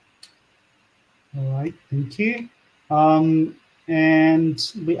 All right, thank you. And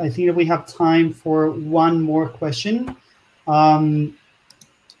I think that we have time for one more question.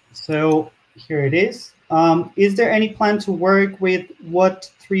 So here it is. Is there any plan to work with what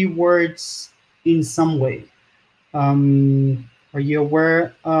 3 words in some way? Are you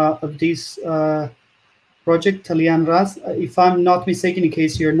aware of this project, Talia and Raz? If I'm not mistaken, in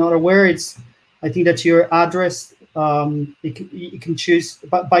case you're not aware, I think that your address, you can choose,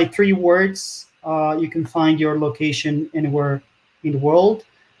 but by 3 words, you can find your location anywhere in the world.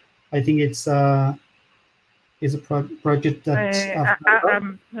 I think it's a project that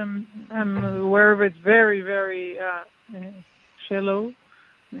I'm aware of it. Very, very shallow.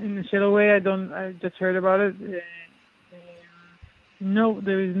 In a shallow way, I just heard about it. No,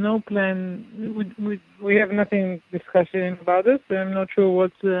 there is no plan. We have nothing discussion about this. I'm not sure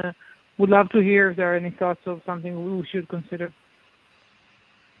what. Would love to hear if there are any thoughts of something we should consider.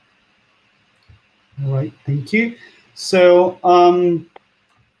 All right, thank you. So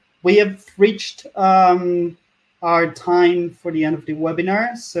we have reached our time for the end of the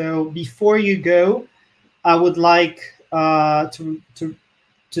webinar. So before you go, I would like to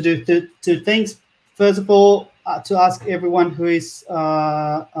do two things. First of all, to ask everyone who is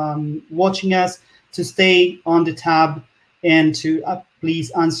watching us to stay on the tab and to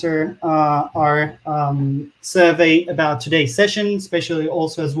please answer our survey about today's session, especially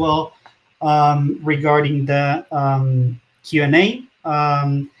also as well regarding the Q&A.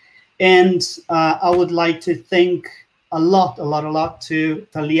 And I would like to thank a lot to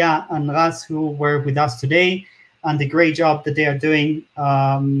Talia and Raz, who were with us today, and the great job that they are doing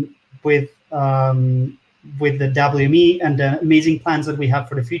with the WME and the amazing plans that we have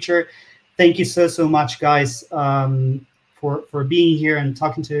for the future. Thank you so much, guys, for being here and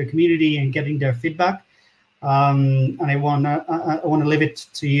talking to the community and getting their feedback. And I wanna leave it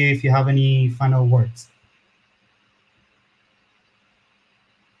to you if you have any final words.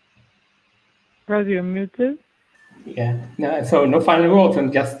 Raz, you're muted. Yeah, no, so no final words,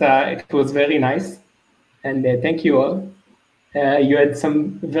 and just it was very nice, and thank you all. You had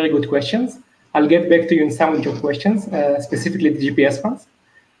some very good questions. I'll get back to you in some of your questions, specifically the GPS ones.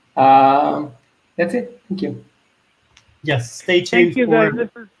 That's it. Thank you. Yes, stay tuned. Thank you, guys.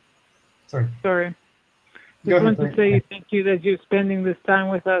 Sorry. Just want to say thank you that you're spending this time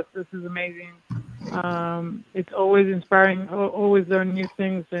with us. This is amazing. It's always inspiring. Always learn new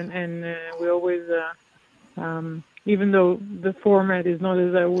things, and we always, even though the format is not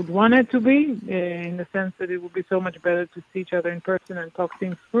as I would want it to be, in the sense that it would be so much better to see each other in person and talk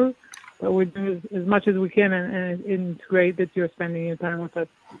things through. But we do as much as we can, and it's great that you're spending your time with us.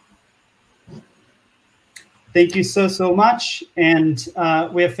 Thank you so much, and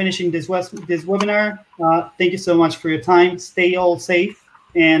we are finishing this webinar. Thank you so much for your time. Stay all safe,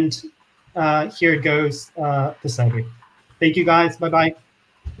 and here it goes, the survey. Thank you, guys. Bye-bye.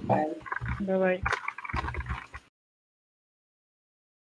 Bye. Bye-bye.